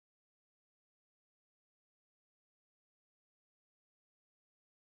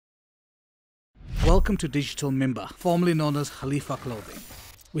Welcome to Digital Mimbar, formerly known as Khalifa Clothing.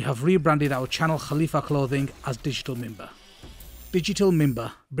 We have rebranded our channel Khalifa Clothing as Digital Mimbar. Digital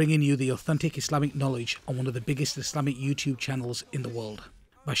Mimbar, bringing you the authentic Islamic knowledge on one of the biggest Islamic YouTube channels in the world,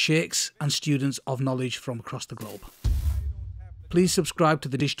 by sheikhs and students of knowledge from across the globe. Please subscribe to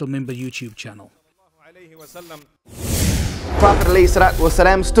the Digital Mimbar YouTube channel. Prophet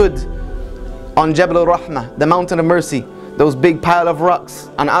ﷺ stood on Jabal al-Rahmah, the mountain of mercy, those big pile of rocks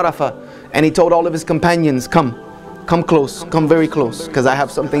on Arafah, and he told all of his companions, come close, come very close, because I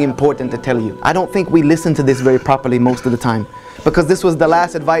have something important to tell you. I don't think we listen to this very properly most of the time, because this was the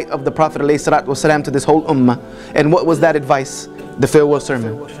last advice of the Prophet ﷺ to this whole ummah. And what was that advice? The farewell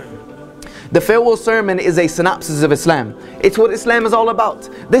sermon. The farewell sermon is a synopsis of Islam. It's what Islam is all about.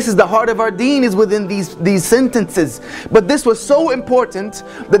 This is the heart of our deen, is within these sentences. But this was so important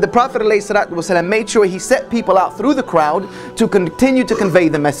that the Prophet ﷺ made sure he set people out through the crowd to continue to convey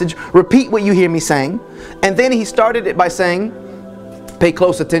the message. Repeat what you hear me saying. And then he started it by saying, pay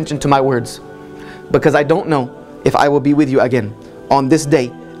close attention to my words, because I don't know if I will be with you again on this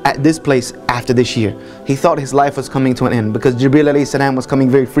day, at this place, after this year. He thought his life was coming to an end, because Jibreel alayhi salam was coming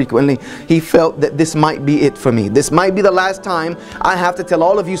very frequently. He felt that this might be it for me. This might be the last time I have to tell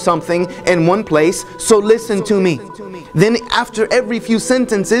all of you something in one place, so listen to me. Then after every few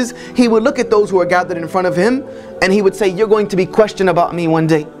sentences, he would look at those who are gathered in front of him, and he would say, you're going to be questioned about me one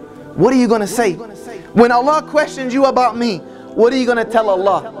day. What are you going to say? When Allah questions you about me, what are you going to tell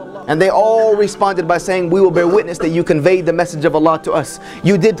Allah? And they all responded by saying, we will bear witness that you conveyed the message of Allah to us.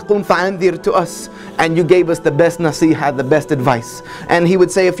 You did qum fa'andir to us, and you gave us the best nasiha, the best advice. And he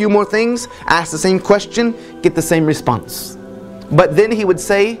would say a few more things, ask the same question, get the same response. But then he would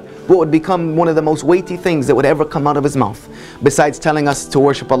say what would become one of the most weighty things that would ever come out of his mouth, besides telling us to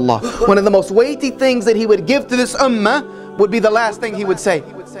worship Allah. One of the most weighty things that he would give to this ummah would be the last thing he would say.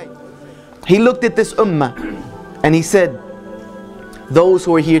 He looked at this ummah and he said, those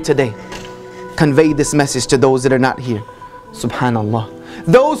who are here today, convey this message to those that are not here. Subhanallah.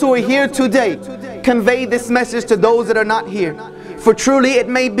 Those who are here today, convey this message to those that are not here. For truly it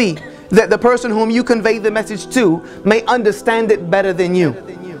may be that the person whom you convey the message to may understand it better than you.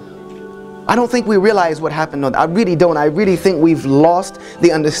 I don't think we realize what happened. No, I really don't. I really think we've lost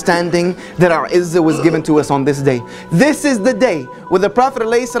the understanding that our izzah was given to us on this day. This is the day where the Prophet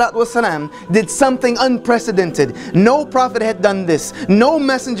ﷺ did something unprecedented. No prophet had done this. No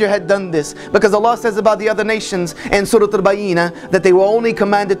messenger had done this. Because Allah says about the other nations in Surah Al-Bayyinah that they were only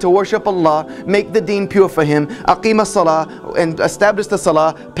commanded to worship Allah, make the deen pure for Him, aqim as-salah, and establish the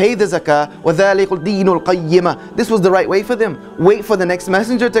salah, pay the zakah, وَذَلِكُ الدِّينُ الْقَيِّمَةِ. This was the right way for them. Wait for the next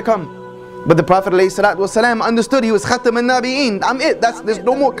messenger to come. But the Prophet ﷺ understood he was Khatam al-Nabi'een. I'm it. There's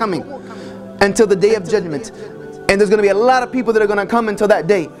no more coming until the day of judgment. And there's going to be a lot of people that are going to come until that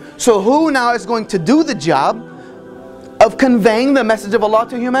day. So who now is going to do the job of conveying the message of Allah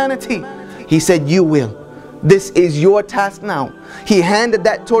to humanity? He said, you will. This is your task now. He handed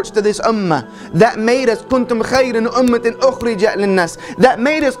that torch to this ummah. That made us kuntum khayran ummatin ukhrijat linnas. That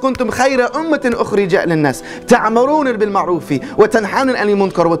made us kuntum khayra ummatin ukhrijat linnas. Ta'maruna bil ma'rufi wa tanhanuna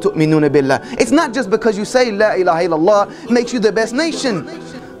 'anil munkar wa tu'minuna billah. It's not just because you say la ilaha illallah makes you the best nation.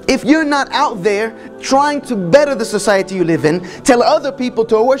 If you're not out there trying to better the society you live in, tell other people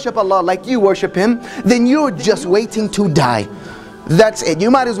to worship Allah like you worship Him, then you're just waiting to die. That's it.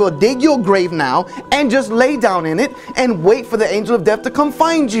 You might as well dig your grave now and just lay down in it and wait for the angel of death to come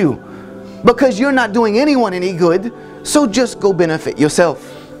find you, because you're not doing anyone any good, so just go benefit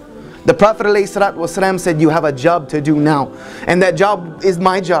yourself. The Prophet ﷺ said, you have a job to do now, and that job is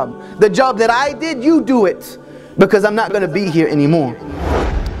my job. The job that I did, you do it, because I'm not going to be here anymore.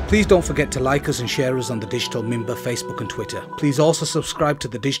 Please don't forget to like us and share us on the Digital Mimbar Facebook and Twitter. Please also subscribe to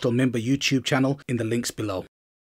the Digital Mimbar YouTube channel in the links below.